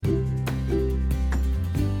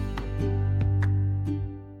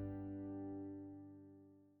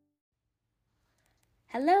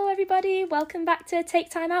Hello everybody, welcome back to Take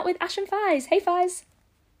Time Out with Ash and Fies. Hey Fies.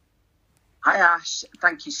 Hi Ash,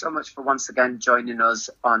 thank you so much for once again joining us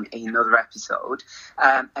on another episode.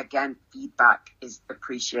 Again, feedback is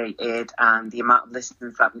appreciated and the amount of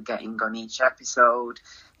listeners that we're getting on each episode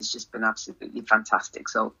has just been absolutely fantastic.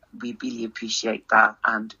 So we really appreciate that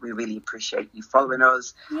and we really appreciate you following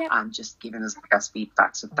us and just giving us the best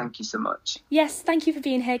feedback. So thank you so much. Yes, thank you for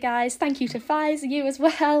being here guys. Thank you to Fies, you as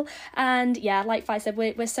well. And yeah, like Fies said,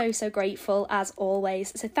 we're so grateful as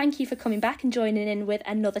always. So thank you for coming back and joining in with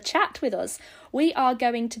another chat with us. We are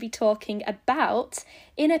going to be talking about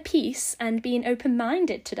inner peace and being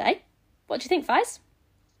open-minded today. What do you think, Fies?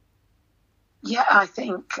 Yeah, I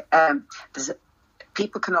think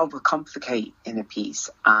people can overcomplicate inner peace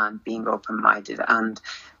and being open-minded, and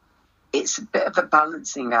it's a bit of a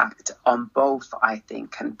balancing act on both, I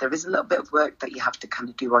think, and there is a little bit of work that you have to kind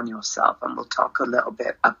of do on yourself, and we'll talk a little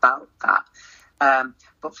bit about that.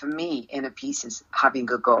 But for me, inner peace is having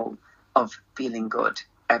a goal of feeling good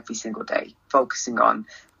every single day, focusing on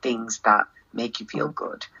things that make you feel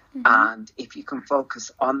good. Mm-hmm. And if you can focus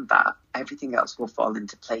on that, everything else will fall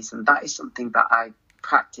into place. And that is something that I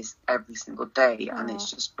practice every single day. And it's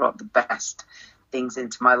just brought the best things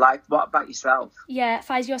into my life. What about yourself? Yeah,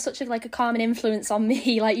 Fies, you're such a calming influence on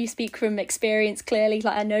me. Like, you speak from experience clearly.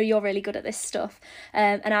 Like, I know you're really good at this stuff,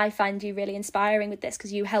 and I find you really inspiring with this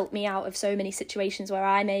because you help me out of so many situations where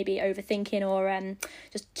I may be overthinking or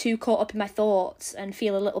just too caught up in my thoughts and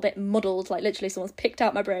feel a little bit muddled. Like, literally someone's picked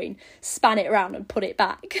out my brain, span it around and put it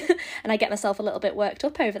back and I get myself a little bit worked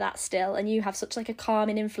up over that still. And you have such a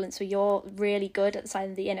calming influence where you're really good at the side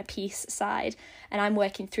of the inner peace side, and I'm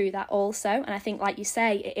working through that also. And I think, like you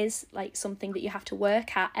say, it is something that you have to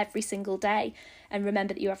work at every single day, and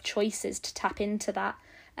remember that you have choices to tap into that.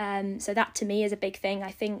 So that to me is a big thing.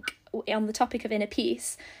 I think on the topic of inner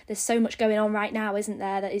peace, there's so much going on right now, isn't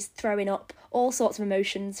there, that is throwing up all sorts of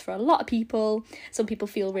emotions for a lot of people. Some people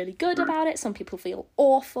feel really good about it, some people feel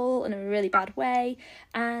awful in a really bad way.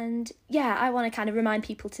 And yeah, I want to kind of remind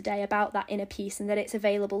people today about that inner peace and that it's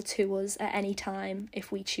available to us at any time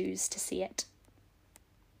if we choose to see it.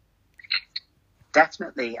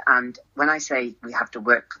 Definitely. And when I say we have to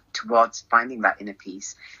work towards finding that inner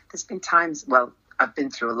peace, there's been times, well, I've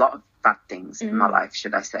been through a lot of bad things in my life,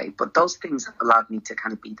 should I say, but those things have allowed me to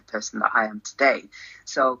kind of be the person that I am today.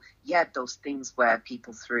 So yeah, those things where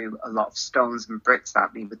people threw a lot of stones and bricks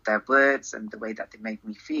at me with their words and the way that they made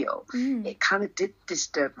me feel, it kind of did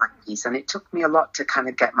disturb my peace, and it took me a lot to kind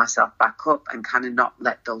of get myself back up and kind of not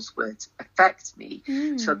let those words affect me.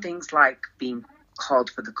 So things like being called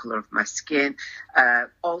for the colour of my skin,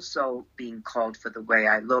 also being called for the way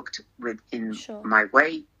I looked within my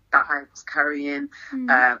weight that I was carrying,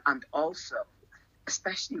 and also,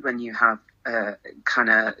 especially when you have kind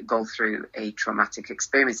of go through a traumatic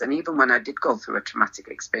experience, and even when I did go through a traumatic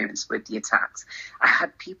experience with the attacks, I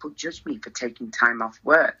had people judge me for taking time off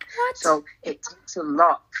work. What? So it takes a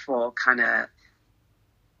lot for kind of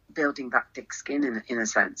building that thick skin in a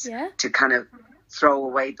sense, to kind of throw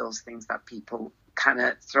away those things that people kind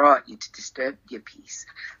of throw at you to disturb your peace.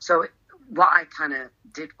 So what I kind of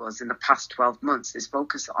did was, in the past 12 months, is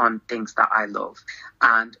focus on things that I love.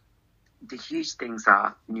 And the huge things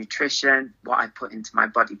are nutrition, what I put into my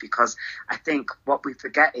body, because I think what we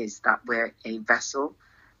forget is that we're a vessel,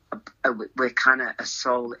 we're kind of a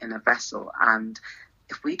soul in a vessel. And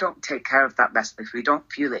if we don't take care of that vessel, if we don't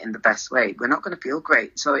fuel it in the best way, we're not going to feel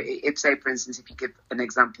great. So if, say, for instance, if you give an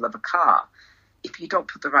example of a car, if you don't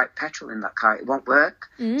put the right petrol in that car, it won't work.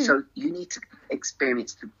 So you need to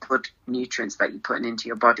experience the good nutrients that you're putting into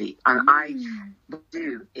your body. And what I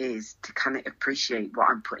do is to kind of appreciate what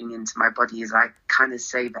I'm putting into my body, is I kind of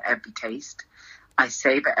savor every taste. I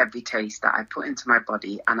savor every taste that I put into my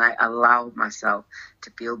body, and I allow myself to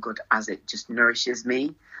feel good as it just nourishes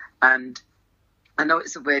me. And I know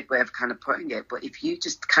it's a weird way of kind of putting it, but if you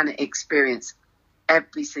just kind of experience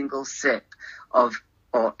every single sip of,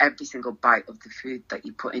 or every single bite of the food that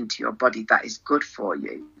you put into your body that is good for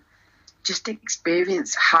you, just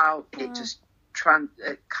experience how it just kind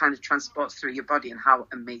of transports through your body and how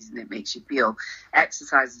amazing it makes you feel.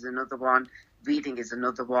 Exercise is another one. Reading is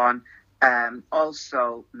another one.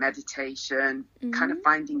 Also meditation, kind of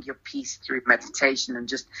finding your peace through meditation and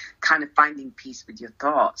just kind of finding peace with your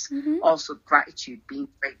thoughts. Also gratitude, being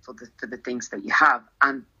grateful for the things that you have.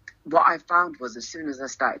 And what I found was, as soon as I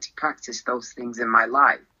started to practice those things in my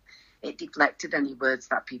life, it deflected any words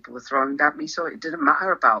that people were throwing at me. So it didn't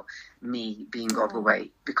matter about me being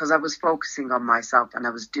overweight, because I was focusing on myself and I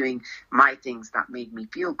was doing my things that made me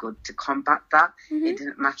feel good to combat that. It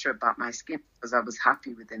didn't matter about my skin, because I was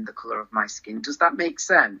happy within the colour of my skin. Does that make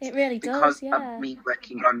sense? It really does, yeah. Because of me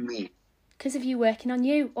working on me. Because of you working on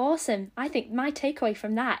you. Awesome. I think my takeaway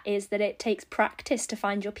from that is that it takes practice to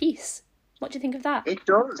find your peace. What do you think of that? It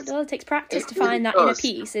does. It takes practice to find that inner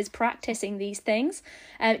peace, is practicing these things.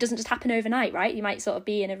 It doesn't just happen overnight, right? You might sort of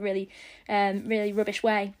be in a really, really rubbish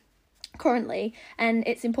way currently, and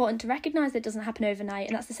it's important to recognise that it doesn't happen overnight,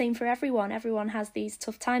 and that's the same for everyone. Everyone has these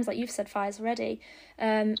tough times, like you've said, Faiz, already,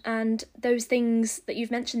 and those things that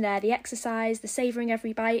you've mentioned there, the exercise, the savouring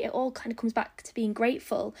every bite, it all kind of comes back to being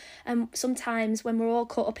grateful. And sometimes when we're all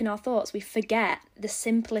caught up in our thoughts, we forget the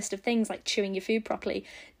simplest of things, like chewing your food properly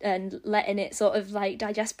and letting it sort of like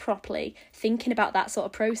digest properly, thinking about that sort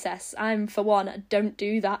of process. I'm, for one, don't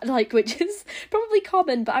do that, like, which is probably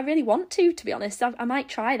common, but I really want to be honest. I might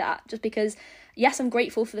try that, just because, yes, I'm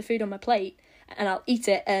grateful for the food on my plate and I'll eat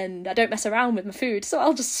it and I don't mess around with my food, so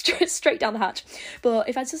I'll just straight down the hatch. But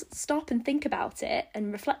if I just stop and think about it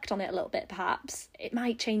and reflect on it a little bit, perhaps it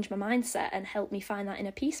might change my mindset and help me find that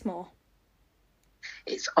inner peace more.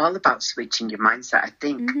 It's all about switching your mindset. I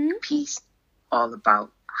think peace is all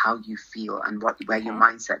about how you feel and where your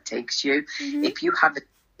mindset takes you. If you have a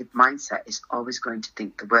mindset, it's always going to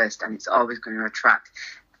think the worst, and it's always going to attract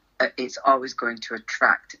the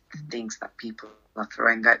things that people are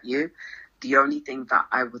throwing at you. The only thing that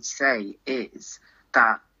I would say is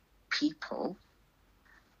that people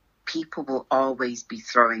will always be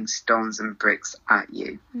throwing stones and bricks at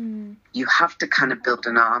you. You have to kind of build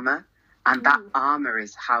an armor, and that armor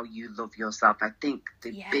is how you love yourself. I think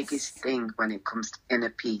the biggest thing when it comes to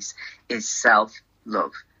inner peace is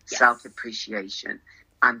self-love, self-appreciation,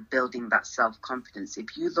 and building that self-confidence.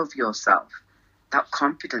 If you love yourself, that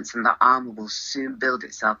confidence and that armor will soon build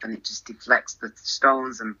itself, and it just deflects the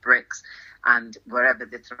stones and bricks and wherever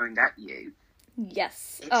they're throwing at you.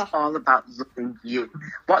 Yes. It's all about loving you.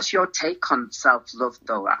 What's your take on self-love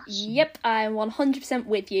though, Ash? Yep, I'm 100%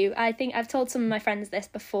 with you. I think I've told some of my friends this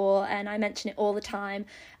before, and I mention it all the time.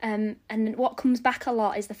 And what comes back a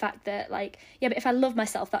lot is the fact that, like, yeah, but if I love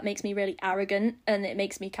myself, that makes me really arrogant, and it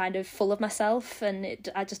makes me kind of full of myself, and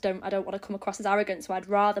I don't want to come across as arrogant, so I'd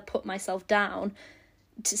rather put myself down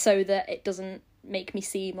so that it doesn't make me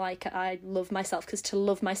seem like I love myself, because to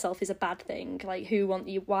love myself is a bad thing. Like,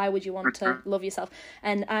 why would you want to love yourself?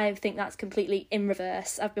 And I think that's completely in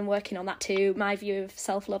reverse. I've been working on that too. My view of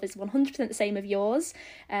self-love is 100% the same of yours.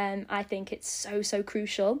 I think it's so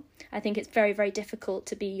crucial. I think it's very, very difficult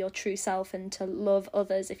to be your true self and to love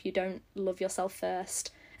others if you don't love yourself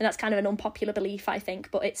first. And that's kind of an unpopular belief, I think,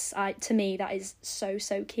 but to me, that is so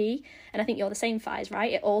key. And I think you're the same, Faiz,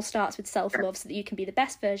 right? It all starts with self-love so that you can be the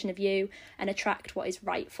best version of you and attract what is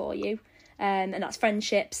right for you. And that's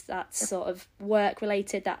friendships, that's sort of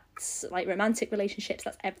work-related, that's like romantic relationships,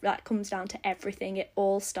 that comes down to everything. It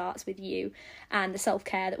all starts with you and the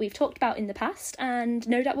self-care that we've talked about in the past, and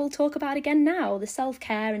no doubt we'll talk about again now. The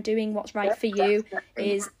self-care and doing what's right for you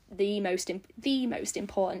is the most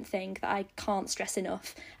important thing that I can't stress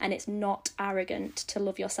enough. And it's not arrogant to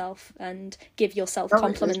love yourself and give yourself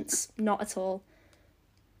compliments, not at all.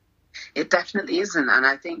 It definitely isn't, and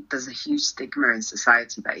I think there's a huge stigma in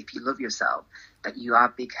society that if you love yourself, that you are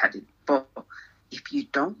big-headed. But if you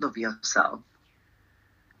don't love yourself,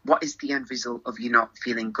 what is the end result of you not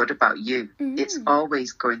feeling good about you? It's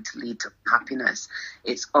always going to lead to happiness.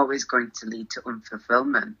 It's always going to lead to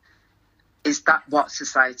unfulfillment. Is that what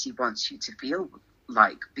society wants you to feel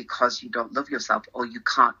like because you don't love yourself, or you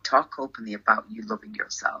can't talk openly about you loving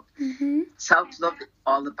yourself? Self-love is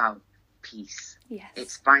all about peace. Yes.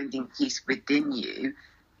 It's finding peace within you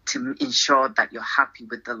to ensure that you're happy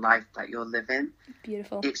with the life that you're living.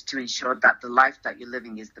 Beautiful. It's to ensure that the life that you're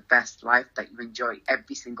living is the best life, that you enjoy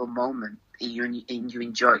every single moment, and you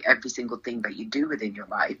enjoy every single thing that you do within your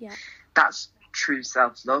life. Yeah. That's true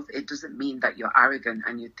self-love. It doesn't mean that you're arrogant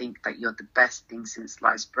and you think that you're the best thing since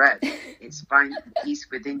sliced bread. It's finding peace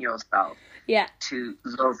within yourself to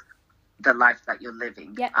love the life that you're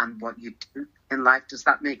living and what you do in life. Does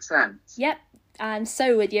that make sense? Yep. I'm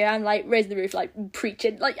so with you. I'm like raising the roof, like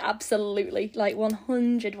preaching, like absolutely, like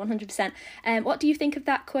 100%. What do you think of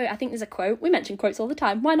that quote? I think there's a quote. We mention quotes all the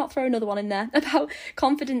time. Why not throw another one in there about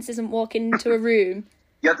confidence isn't walking into a room.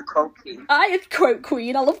 You're the quote queen. I am quote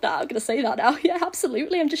queen. I love that. I'm going to say that now. Yeah,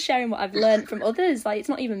 absolutely. I'm just sharing what I've learned from others. Like, it's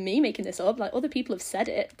not even me making this up. Like, other people have said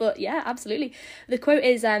it. But yeah, absolutely. The quote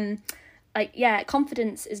is, like, yeah,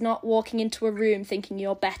 confidence is not walking into a room thinking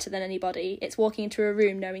you're better than anybody. It's walking into a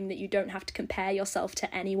room knowing that you don't have to compare yourself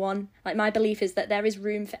to anyone. Like, my belief is that there is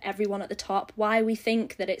room for everyone at the top. Why we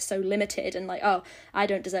think that it's so limited and like, oh, I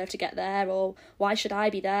don't deserve to get there, or why should I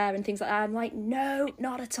be there, and things like that. I'm like, no,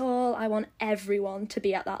 not at all. I want everyone to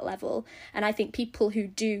be at that level. And I think people who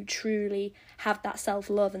do truly have that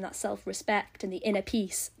self-love and that self-respect and the inner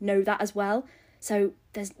peace know that as well. So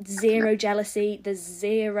there's zero jealousy, there's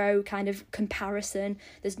zero kind of comparison,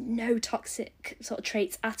 there's no toxic sort of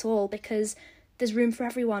traits at all, because there's room for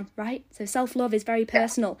everyone, right? So self-love is very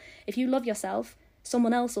personal. If you love yourself,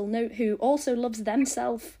 someone else will know, who also loves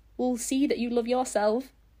themselves, will see that you love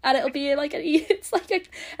yourself, and it'll be like it's like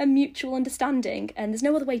a mutual understanding, and there's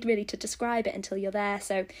no other way really to describe it until you're there.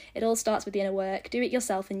 So it all starts with the inner work. Do it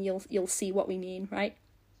yourself and you'll see what we mean, right?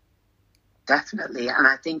 Definitely. And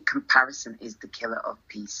I think comparison is the killer of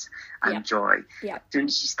peace and joy. As soon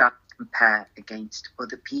as you start to compare against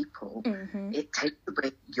other people, it takes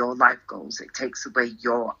away your life goals. It takes away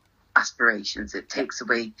your aspirations. It takes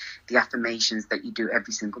away the affirmations that you do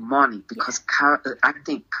every single morning, because I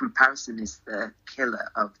think comparison is the killer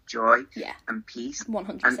of joy and peace.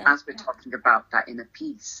 100%. And as we're talking about that inner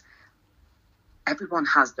peace, everyone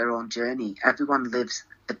has their own journey. Everyone lives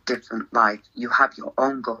a different life. You have your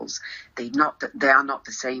own goals. They are not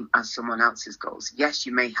the same as someone else's goals. Yes,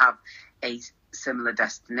 you may have a similar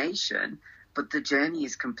destination, but the journey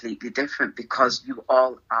is completely different, because you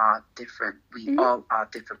all are different. We all are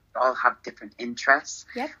different. We all have different interests.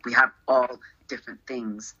 We have all different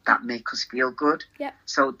things that make us feel good.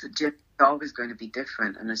 So the journey is always going to be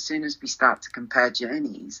different. And as soon as we start to compare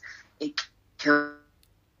journeys, it kills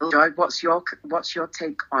joy. What's your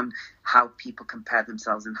take on how people compare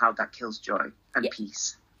themselves and how that kills joy and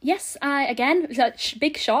peace? Yes,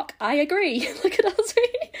 big shock, I agree. Look at us,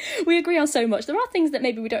 we agree on so much. There are things that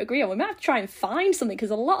maybe we don't agree on. We might have to try and find something, because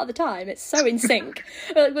a lot of the time it's so in sync.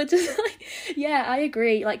 We're just like, yeah, I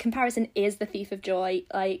agree. Like, comparison is the thief of joy.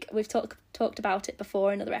 Like, we've talked about it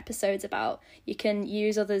before in other episodes, about you can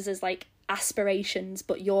use others as like aspirations,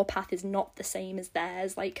 but your path is not the same as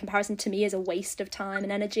theirs. Like, comparison to me is a waste of time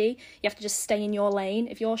and energy. You have to just stay in your lane.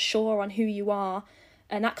 If you're sure on who you are,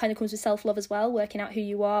 and that kind of comes with self-love as well, working out who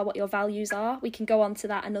you are, what your values are. We can go on to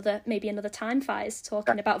that another time, Faiz,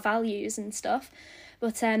 talking about values and stuff.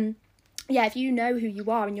 But if you know who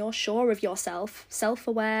you are and you're sure of yourself,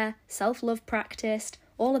 self-aware, self-love practiced,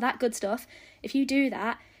 all of that good stuff, if you do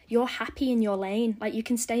that, you're happy in your lane. Like, you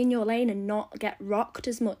can stay in your lane and not get rocked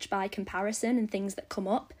as much by comparison and things that come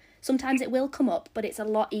up. Sometimes it will come up, but it's a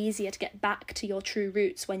lot easier to get back to your true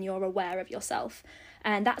roots when you're aware of yourself.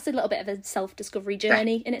 And that's a little bit of a self-discovery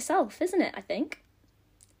journey in itself, isn't it, I think?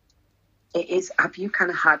 It is. Have you kind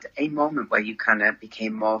of had a moment where you kind of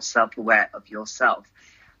became more self-aware of yourself?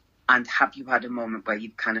 And have you had a moment where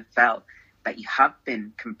you've kind of felt that you have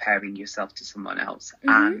been comparing yourself to someone else?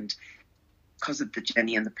 And because of the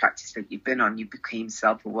journey and the practice that you've been on, you became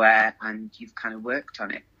self-aware and you've kind of worked on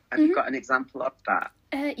it. Have you got an example of that?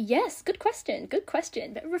 Yes, good question. Bit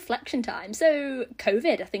of reflection time. So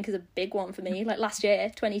COVID, I think, is a big one for me. Like, last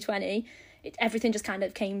year, 2020, everything just kind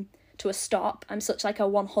of came to a stop. I'm such like a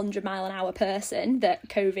 100 mile an hour person that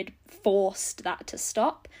COVID forced that to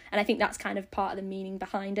stop. And I think that's kind of part of the meaning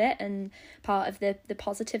behind it, and part of the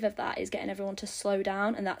positive of that is getting everyone to slow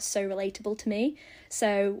down, and that's so relatable to me.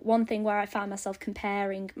 So one thing where I found myself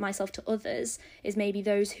comparing myself to others is maybe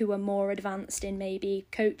those who are more advanced in maybe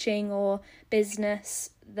coaching or business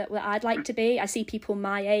that I'd like to be. I see people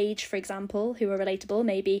my age, for example, who are relatable,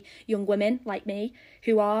 maybe young women like me,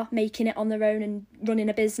 who are making it on their own and running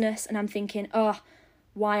a business, and I'm thinking,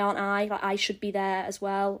 why aren't I? Like, I should be there as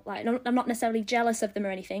well. Like, I'm not necessarily jealous of them or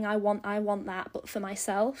anything. I want that, but for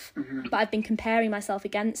myself. But I've been comparing myself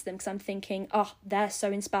against them, because I'm thinking, they're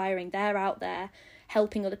so inspiring. They're out there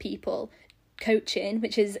helping other people, coaching,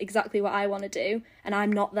 which is exactly what I want to do, and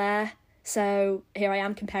I'm not there. So here I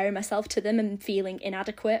am comparing myself to them and feeling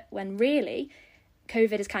inadequate, when really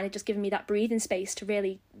COVID has kind of just given me that breathing space to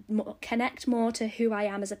really connect more to who I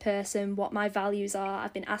am as a person, what my values are.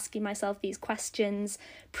 I've been asking myself these questions,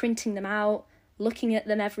 printing them out, looking at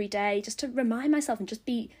them every day, just to remind myself and just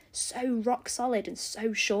be so rock solid and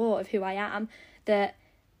so sure of who I am, that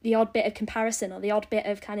the odd bit of comparison or the odd bit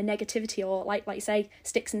of kind of negativity, or like you say,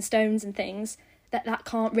 sticks and stones and things, that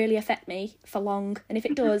can't really affect me for long. And if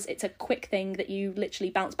it does, it's a quick thing that you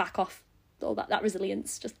literally bounce back off. All that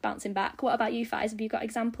resilience, just bouncing back. What about you, Faiz? Have you got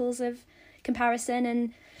examples of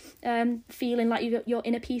comparison and feeling like your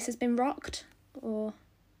inner peace has been rocked? Or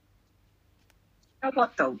You know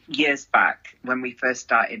what though, years back when we first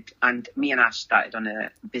started, and me and Ash started on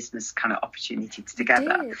a business kind of opportunity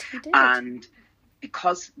together. We did. And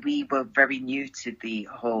because we were very new to the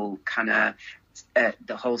whole kind of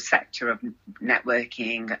the whole sector of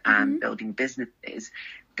networking and building businesses,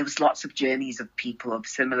 there was lots of journeys of people of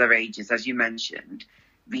similar ages, as you mentioned,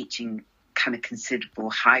 reaching kind of considerable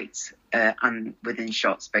heights and within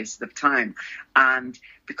short spaces of time. And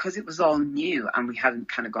because it was all new and we hadn't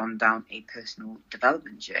kind of gone down a personal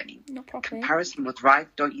development journey, comparison was rife,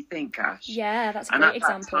 don't you think, Ash? Yeah, that's a great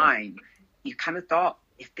example. And at that time, you kind of thought,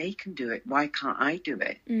 if they can do it, why can't I do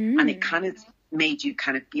it? And it kind of made you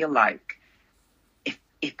kind of feel like,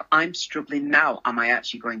 if I'm struggling now, am I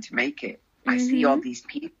actually going to make it? I see all these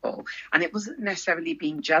people. And it wasn't necessarily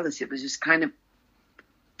being jealous. It was just kind of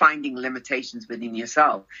finding limitations within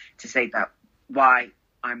yourself to say that why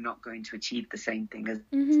I'm not going to achieve the same thing as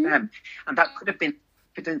them. And that could have been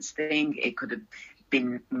a confidence thing. It could have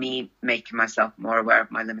been me making myself more aware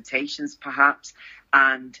of my limitations, perhaps.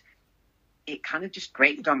 And it kind of just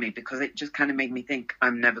grated on me because it just kind of made me think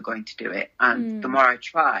I'm never going to do it. And the more I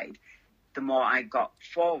tried, the more I got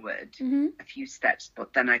forward a few steps,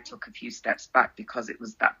 but then I took a few steps back because it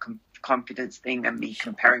was that confidence thing and me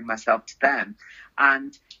comparing myself to them.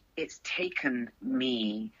 And it's taken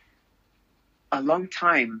me a long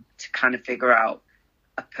time to kind of figure out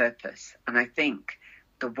a purpose. And I think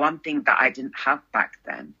the one thing that I didn't have back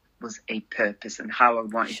then was a purpose and how I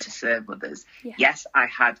wanted to serve others. Yeah. Yes, I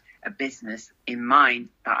had a business in mind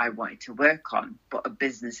that I wanted to work on, but a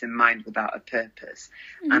business in mind without a purpose.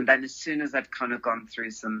 And then as soon as I'd kind of gone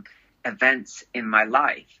through some events in my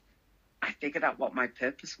life, I figured out what my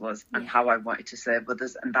purpose was and how I wanted to serve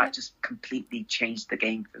others. And that just completely changed the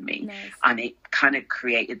game for me. Nice. And it kind of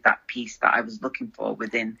created that piece that I was looking for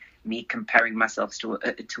within me, comparing myself to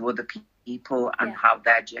other people and how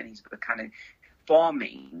their journeys were kind of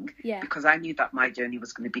forming, because I knew that my journey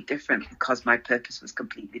was going to be different because my purpose was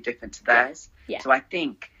completely different to theirs. So I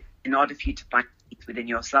think in order for you to find peace within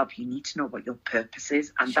yourself, you need to know what your purpose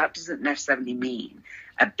is. And that doesn't necessarily mean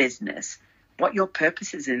a business. What your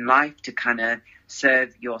purpose is in life to kind of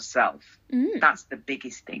serve yourself. That's the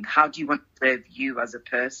biggest thing. How do you want to serve you as a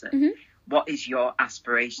person? What is your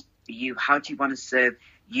aspiration for you? How do you want to serve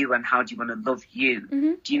you and how do you want to love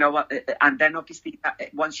you? Do you know what? And then obviously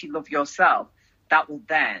once you love yourself, that will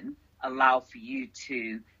then allow for you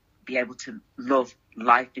to be able to love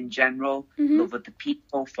life in general, love other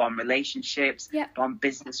people, form relationships, form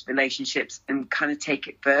business relationships, and kind of take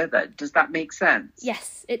it further. Does that make sense?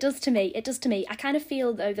 Yes, it does to me. It does to me. I kind of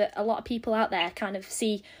feel, though, that a lot of people out there kind of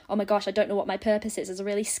see, oh my gosh, I don't know what my purpose is, as a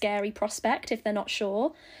really scary prospect if they're not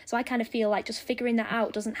sure. So I kind of feel like just figuring that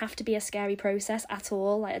out doesn't have to be a scary process at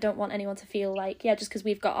all. Like, I don't want anyone to feel like, just because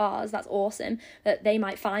we've got ours, that's awesome, that they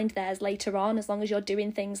might find theirs later on, as long as you're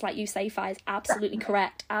doing things, like you say, Fi, is absolutely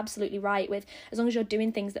correct, absolutely right, with as long as you're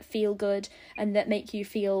doing things that feel good and that make you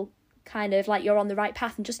feel kind of like you're on the right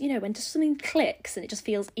path, and just, when just something clicks and it just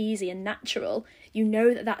feels easy and natural,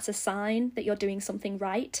 that that's a sign that you're doing something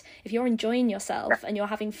right. If you're enjoying yourself and you're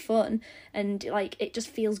having fun and like it just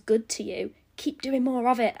feels good to you, keep doing more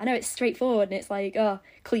of it. I know it's straightforward and it's like,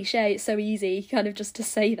 cliche, it's so easy kind of just to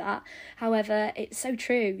say that. However, it's so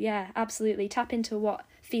true. Yeah, absolutely. Tap into what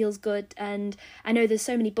feels good. And I know there's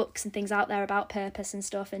so many books and things out there about purpose and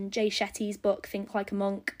stuff, and Jay Shetty's book Think Like a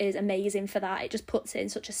Monk is amazing for that. It just puts it in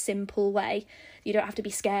such a simple way. You don't have to be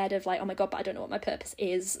scared of like, oh my god, but I don't know what my purpose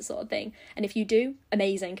is, sort of thing. And if you do,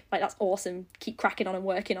 amazing, like that's awesome, keep cracking on and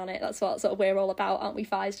working on it. That's what sort of we're all about, aren't we,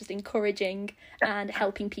 Fi? Is just encouraging and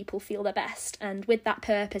helping people feel their best. And with that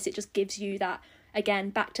purpose, it just gives you that,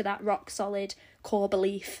 again, back to that rock solid core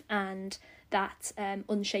belief and that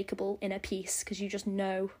unshakable inner peace, because you just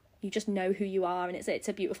know who you are, and it's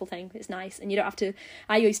a beautiful thing. It's nice, and you don't have to.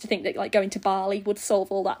 I used to think that like going to Bali would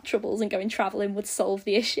solve all that troubles and going travelling would solve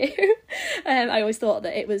the issue. I always thought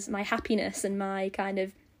that it was my happiness and my kind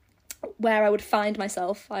of where I would find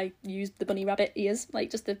myself. I used the bunny rabbit ears,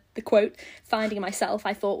 like just the quote, finding myself,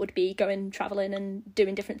 I thought would be going travelling and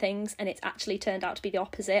doing different things, and it's actually turned out to be the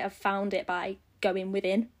opposite. I've found it by going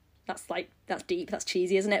within. That's deep, that's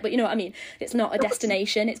cheesy, isn't it? But you know what I mean? It's not a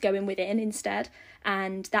destination, it's going within instead.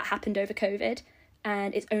 And that happened over COVID.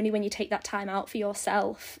 And it's only when you take that time out for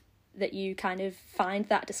yourself that you kind of find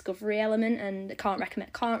that discovery element, and can't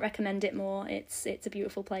recommend it more. It's a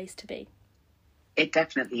beautiful place to be. It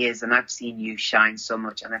definitely is, and I've seen you shine so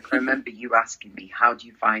much. And I can remember you asking me, how do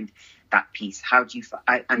you find that peace? How do you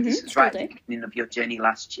and this was right at the beginning of your journey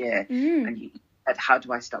last year, and you said, how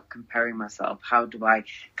do I stop comparing myself? How do I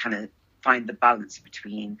kind of find the balance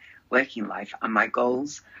between working life and my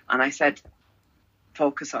goals? And I said,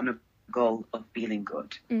 focus on a goal of feeling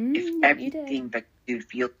good. If everything that you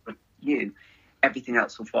feel good for you, everything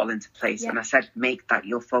else will fall into place. And I said, make that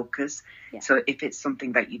your focus. So if it's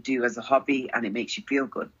something that you do as a hobby and it makes you feel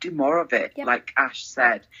good, do more of it, like Ash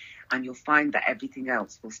said, and you'll find that everything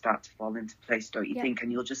else will start to fall into place, don't you think?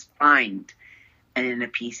 And you'll just find an inner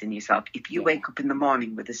peace in yourself. If you wake up in the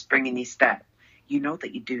morning with a spring in your step, you know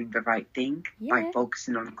that you're doing the right thing by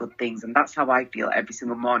focusing on the good things. And that's how I feel every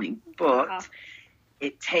single morning. But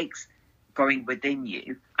it takes going within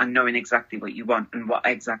you and knowing exactly what you want and what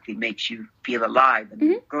exactly makes you feel alive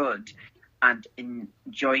and good and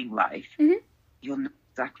enjoying life. You'll know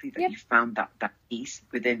exactly that you found that peace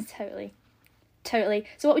within. Totally.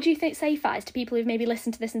 So what would you say, Faiz, to people who've maybe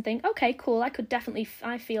listened to this and think, okay, cool,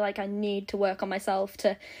 I feel like I need to work on myself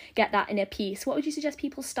to get that inner peace. What would you suggest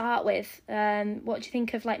people start with? What do you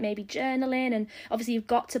think of like maybe journaling? And obviously you've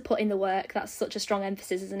got to put in the work. That's such a strong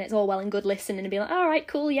emphasis, isn't it? It's all well and good listening and being like, all right,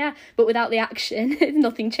 cool, yeah. But without the action,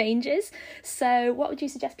 nothing changes. So what would you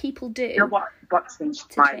suggest people do? You know what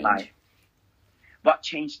changed my life? What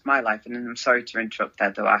changed my life, and I'm sorry to interrupt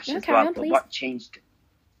there though, Ash, as well, but what changed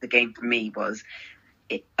the game for me was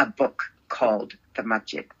a book called The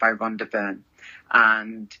Magic by Rhonda Byrne.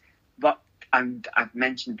 And I've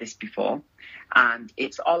mentioned this before, and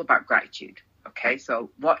it's all about gratitude. Okay, so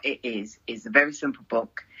what it is a very simple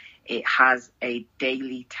book. It has a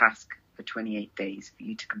daily task for 28 days for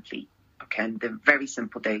you to complete. Okay, and they're very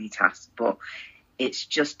simple daily tasks, but it's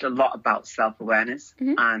just a lot about self-awareness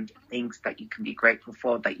and things that you can be grateful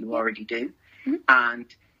for that you already do. And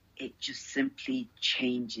it just simply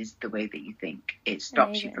changes the way that you think. It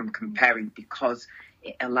stops you from comparing because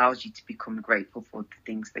it allows you to become grateful for the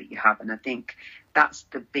things that you have. And I think that's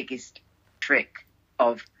the biggest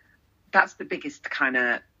that's the biggest kind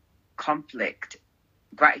of conflict: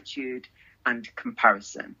 gratitude and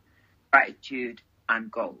comparison, gratitude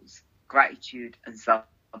and goals, gratitude and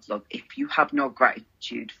self-love. If you have no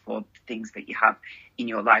gratitude for the things that you have in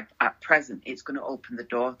your life at present, it's going to open the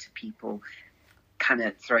door to people kind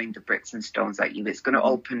of throwing the bricks and stones at you. It's going to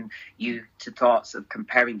open you to thoughts of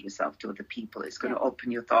comparing yourself to other people. It's going to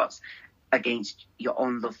open your thoughts against your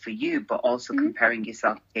own love for you, but also comparing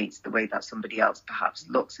yourself against the way that somebody else perhaps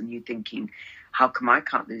looks, and you thinking, how come I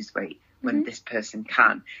can't lose weight when this person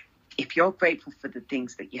can? If you're grateful for the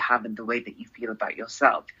things that you have and the way that you feel about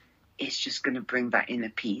yourself, it's just going to bring that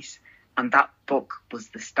inner peace. And that book was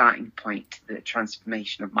the starting point to the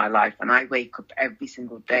transformation of my life. And I wake up every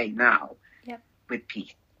single day now with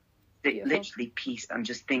peace, literally peace, and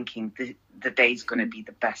just thinking the day's going to be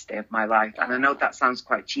the best day of my life. And I know that sounds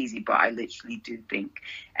quite cheesy, but I literally do think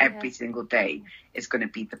every single day is going to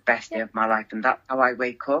be the best day of my life. And that's how I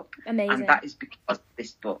wake up. Amazing. And that is because of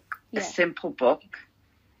this book. A simple book.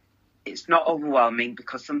 It's not overwhelming,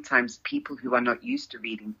 because sometimes people who are not used to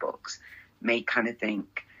reading books may kind of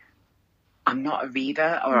think, I'm not a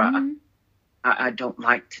reader, or I don't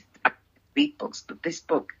like to read books. But this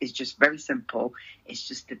book is just very simple. It's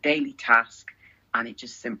just a daily task, and it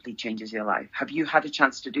just simply changes your life. Have you had a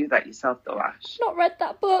chance to do that yourself though, Ash? Not read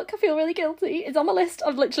that book. I feel really guilty. It's on my list.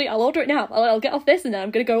 I'll order it now. I'll get off this and then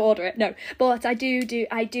I'm going to go order it. No, but I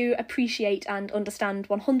do appreciate and understand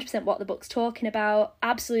 100% what the book's talking about.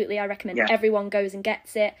 Absolutely, I recommend everyone goes and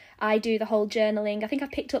gets it. I do the whole journaling. I think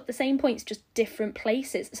I've picked up the same points, just different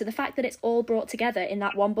places. So the fact that it's all brought together in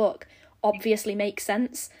that one book obviously makes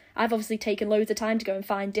sense. I've obviously taken loads of time to go and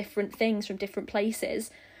find different things from different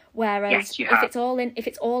places. Whereas if it's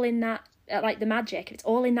all in that, like The Magic, if it's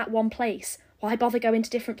all in that one place, why bother going to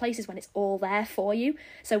different places when it's all there for you?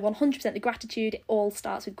 So 100% the gratitude, it all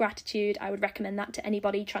starts with gratitude. I would recommend that to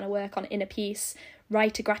anybody trying to work on inner peace.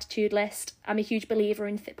 Write a gratitude list. I'm a huge believer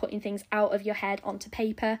in putting things out of your head onto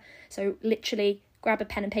paper. So literally grab a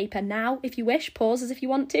pen and paper now if you wish, pause as if you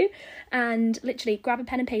want to, and literally grab a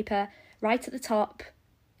pen and paper, write at the top,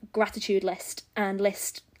 gratitude list, and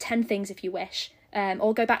list 10 things if you wish.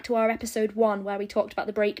 Or go back to our episode 1 where we talked about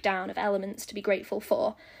the breakdown of elements to be grateful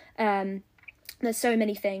for. There's so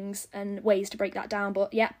many things and ways to break that down,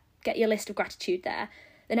 but get your list of gratitude there.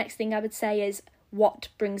 The next thing I would say is, what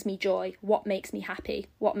brings me joy? What makes me happy?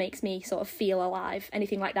 What makes me sort of feel alive?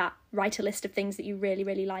 Anything like that. Write a list of things that you really,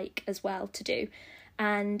 really like as well to do.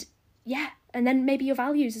 And then maybe your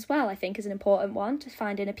values as well, I think, is an important one to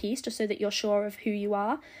find inner peace, just so that you're sure of who you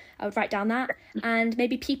are. I would write down that. And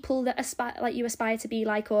maybe people that aspire to be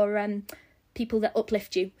like, or people that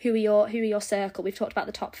uplift you. Who are your circle? We've talked about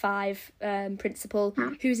the top 5 principle.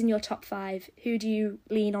 Who's in your top 5? Who do you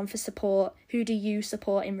lean on for support? Who do you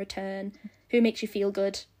support in return? Who makes you feel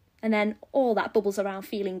good? And then all that bubbles around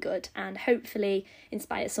feeling good and hopefully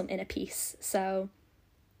inspires some inner peace. So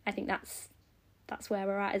I think that's that's where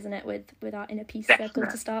we're at, isn't it, with our inner peace circle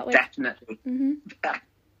to start with. Definitely.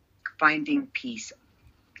 Finding peace,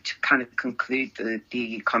 to kind of conclude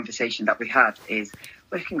the conversation that we had, is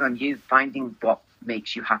working on you, finding what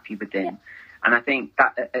makes you happy within. And I think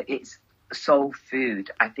that it's soul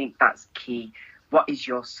food. I think that's key. What is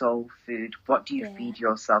your soul food? What do you feed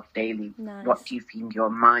yourself daily? Nice. What do you feed your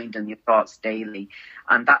mind and your thoughts daily?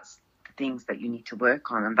 And that's the things that you need to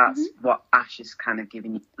work on. And that's what Ash is kind of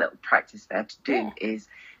giving you a little practice there to do, is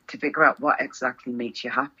to figure out what exactly makes you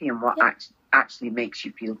happy and what actually makes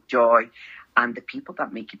you feel joy, and the people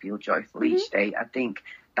that make you feel joyful each day. I think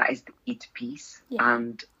that is the key to peace,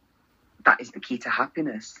 and that is the key to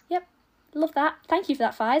happiness. Yep. Love that. Thank you for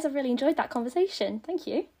that, Fiz. I've really enjoyed that conversation. Thank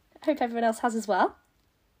you. I hope everyone else has as well.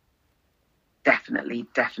 Definitely.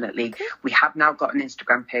 Cool. We have now got an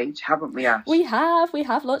Instagram page, haven't we, Ash? We have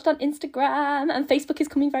launched on Instagram, and Facebook is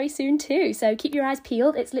coming very soon too. So keep your eyes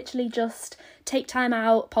peeled. It's literally just Take Time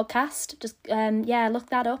Out Podcast. Just look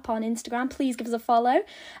that up on Instagram. Please give us a follow,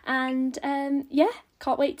 and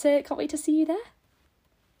can't wait to see you there.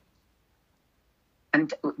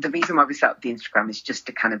 And the reason why we set up the Instagram is just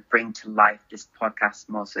to kind of bring to life this podcast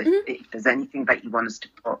more. So if there's anything that you want us to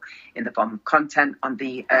put in the form of content on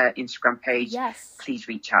the Instagram page, please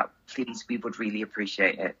reach out. Please, we would really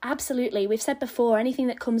appreciate it. Absolutely. We've said before, anything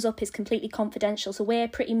that comes up is completely confidential. So we're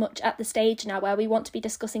pretty much at the stage now where we want to be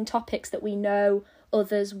discussing topics that we know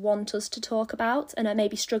others want us to talk about and are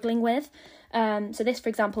maybe struggling with. So this, for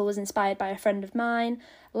example, was inspired by a friend of mine.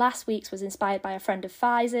 Last week's was inspired by a friend of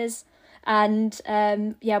Fiz's. And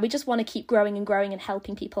we just want to keep growing and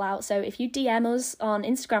helping people out. So if you DM us on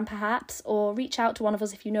Instagram perhaps, or reach out to one of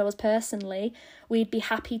us if you know us personally, we'd be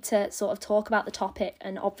happy to sort of talk about the topic,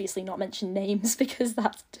 and obviously not mention names because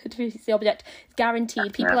that's the object. It's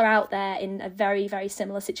guaranteed people are out there in a very, very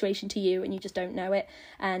similar situation to you and you just don't know it.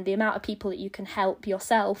 And the amount of people that you can help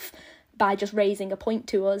yourself by just raising a point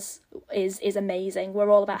to us is amazing.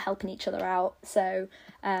 We're all about helping each other out. So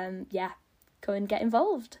go and get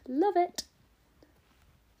involved. Love it.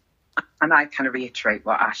 And I kind of reiterate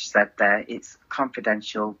what Ash said there. It's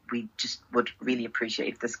confidential. We just would really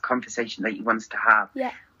appreciate if there's a conversation that you want us to have.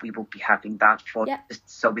 We will be having that just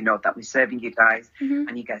so we know that we're serving you guys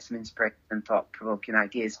and you get some inspiration and thought-provoking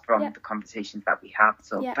ideas from the conversations that we have.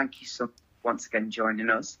 So thank you so much once again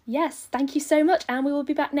joining us. Yes, thank you so much. And we will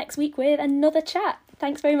be back next week with another chat.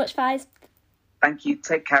 Thanks very much, Fiz. Thank you.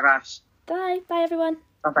 Take care, Ash. Bye. Bye, everyone.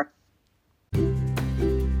 Bye-bye.